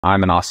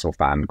I'm an Arsenal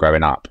fan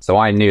growing up, so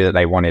I knew that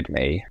they wanted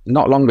me.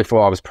 Not long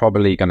before I was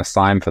probably going to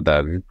sign for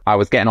them, I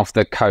was getting off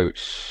the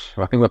coach.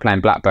 I think we were playing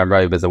Blackburn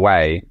Rovers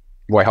away.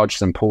 Roy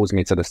Hodgson pulls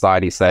me to the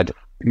side. He said,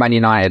 Man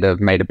United have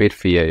made a bid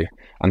for you,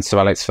 and Sir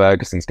Alex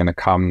Ferguson's going to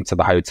come to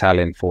the hotel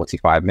in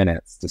 45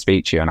 minutes to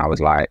speak to you. And I was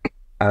like,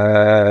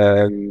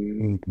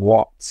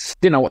 what?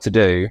 Didn't know what to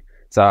do.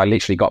 So I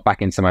literally got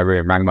back into my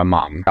room, rang my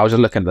mum. I was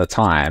just looking at the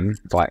time,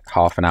 it's like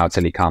half an hour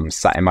till he comes,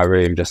 sat in my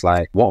room, just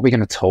like, what are we going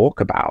to talk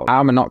about? How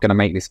am I not going to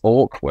make this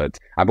awkward?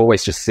 I've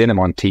always just seen him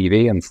on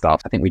TV and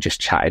stuff. I think we just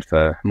chatted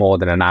for more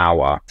than an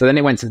hour. So then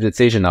it went to the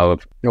decision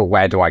of,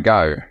 where do I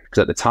go?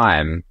 Because at the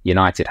time,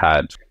 United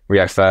had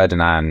Rio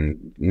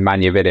Ferdinand,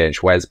 Manja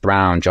Vidic, Wes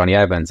Brown, Johnny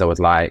Evans. I was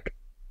like,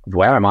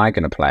 where am I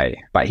going to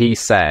play? But he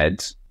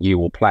said, you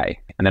will play.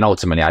 And then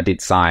ultimately I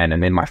did sign,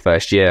 and in my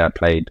first year I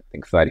played, I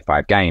think,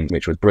 35 games,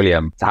 which was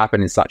brilliant. To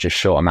happen in such a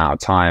short amount of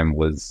time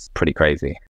was pretty crazy.